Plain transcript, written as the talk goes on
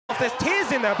there's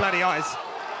tears in their bloody eyes.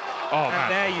 Oh, and man.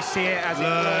 there you see it as it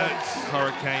launches.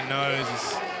 Hurricane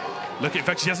knows. Look, in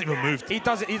fact, she hasn't even moved. He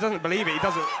doesn't believe it. He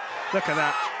doesn't. Look at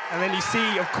that. And then you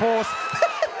see, of course.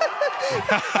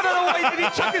 I don't know what he did. He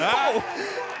chucked his bottle.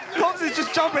 Cobbs is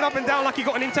just jumping up and down like he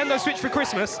got a Nintendo Switch for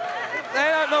Christmas. They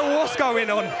don't know what's going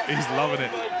on. He's loving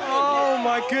it. Oh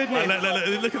my goodness.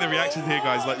 Look at the reactions here,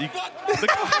 guys. Like,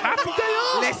 look how happy they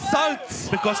are. Les salts.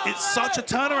 Because it's such a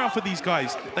turnaround for these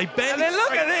guys. They barely. And then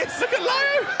look at this. Look at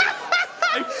Lyo.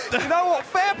 You know what?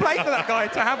 Fair play for that guy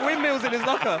to have windmills in his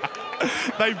locker.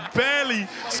 They barely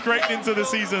scraped into the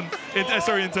season.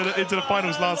 Into the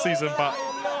finals last season, but.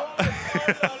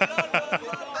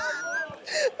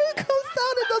 Who comes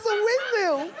down and does a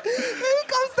windmill? Who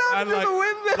comes down and does a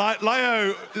windmill? Like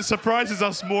Lyo surprises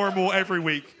us more and more every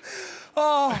week.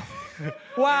 Oh,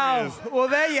 wow. Well,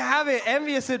 there you have it.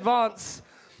 EnVyUs advance.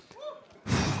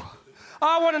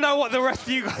 I want to know what the rest of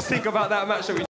you guys think about that match.